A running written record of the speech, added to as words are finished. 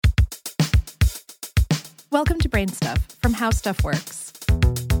Welcome to Brain Stuff from How Stuff Works.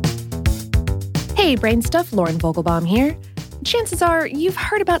 Hey, Brain Stuff, Lauren Vogelbaum here. Chances are you've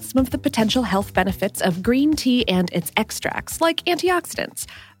heard about some of the potential health benefits of green tea and its extracts, like antioxidants.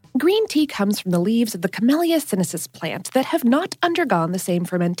 Green tea comes from the leaves of the Camellia sinensis plant that have not undergone the same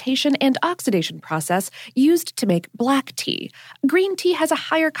fermentation and oxidation process used to make black tea. Green tea has a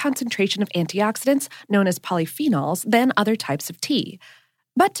higher concentration of antioxidants, known as polyphenols, than other types of tea.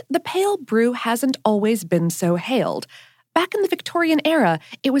 But the pale brew hasn't always been so hailed. Back in the Victorian era,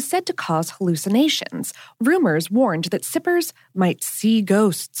 it was said to cause hallucinations. Rumors warned that sippers might see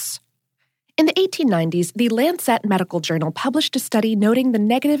ghosts. In the 1890s, the Lancet Medical Journal published a study noting the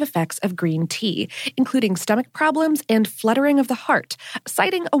negative effects of green tea, including stomach problems and fluttering of the heart,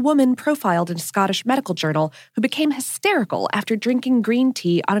 citing a woman profiled in a Scottish medical journal who became hysterical after drinking green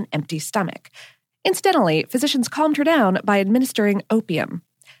tea on an empty stomach. Incidentally, physicians calmed her down by administering opium.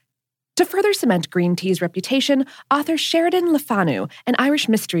 To further cement green tea's reputation, author Sheridan Le Fanu, an Irish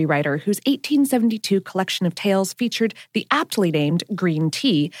mystery writer whose 1872 collection of tales featured the aptly named green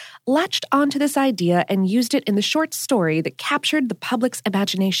tea, latched onto this idea and used it in the short story that captured the public's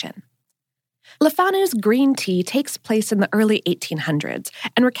imagination. Le Fanu's Green Tea takes place in the early 1800s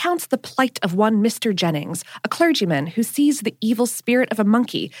and recounts the plight of one Mr. Jennings, a clergyman who sees the evil spirit of a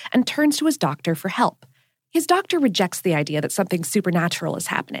monkey and turns to his doctor for help. His doctor rejects the idea that something supernatural is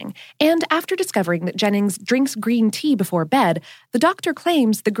happening, and after discovering that Jennings drinks green tea before bed, the doctor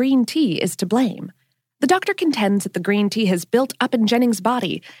claims the green tea is to blame. The doctor contends that the green tea has built up in Jennings'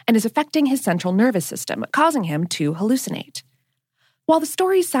 body and is affecting his central nervous system, causing him to hallucinate. While the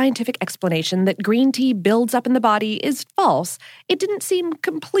story's scientific explanation that green tea builds up in the body is false, it didn't seem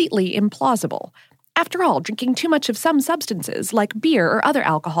completely implausible. After all, drinking too much of some substances, like beer or other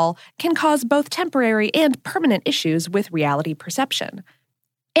alcohol, can cause both temporary and permanent issues with reality perception.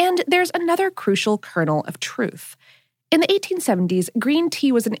 And there's another crucial kernel of truth. In the 1870s, green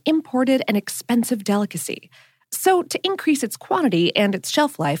tea was an imported and expensive delicacy. So, to increase its quantity and its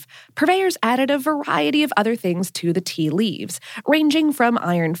shelf life, purveyors added a variety of other things to the tea leaves, ranging from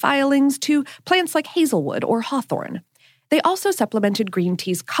iron filings to plants like hazelwood or hawthorn. They also supplemented green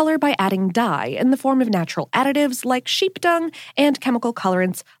tea's color by adding dye in the form of natural additives like sheep dung and chemical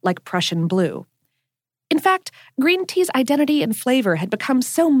colorants like Prussian blue. In fact, green tea's identity and flavor had become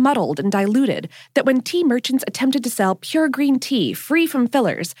so muddled and diluted that when tea merchants attempted to sell pure green tea free from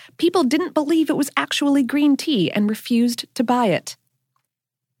fillers, people didn't believe it was actually green tea and refused to buy it.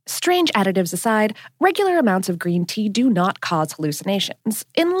 Strange additives aside, regular amounts of green tea do not cause hallucinations,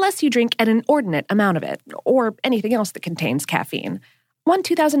 unless you drink an inordinate amount of it, or anything else that contains caffeine. One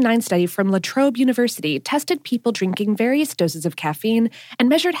 2009 study from La Trobe University tested people drinking various doses of caffeine and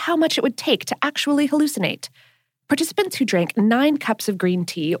measured how much it would take to actually hallucinate. Participants who drank 9 cups of green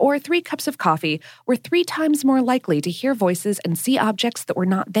tea or 3 cups of coffee were 3 times more likely to hear voices and see objects that were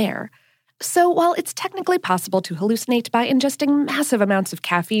not there. So while it's technically possible to hallucinate by ingesting massive amounts of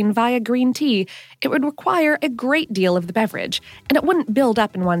caffeine via green tea, it would require a great deal of the beverage, and it wouldn't build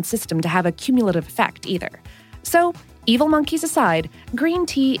up in one's system to have a cumulative effect either. So, evil monkeys aside, green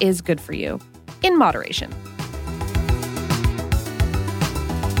tea is good for you. In moderation.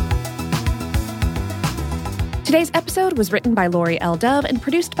 Today's episode was written by Lori L. Dove and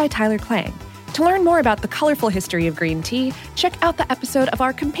produced by Tyler Klang. To learn more about the colorful history of green tea, check out the episode of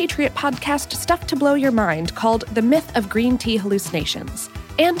our compatriot podcast Stuff to Blow Your Mind called The Myth of Green Tea Hallucinations.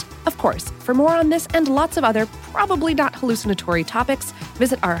 And, of course, for more on this and lots of other probably not hallucinatory topics,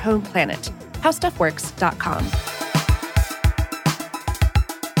 visit our home planet, howstuffworks.com.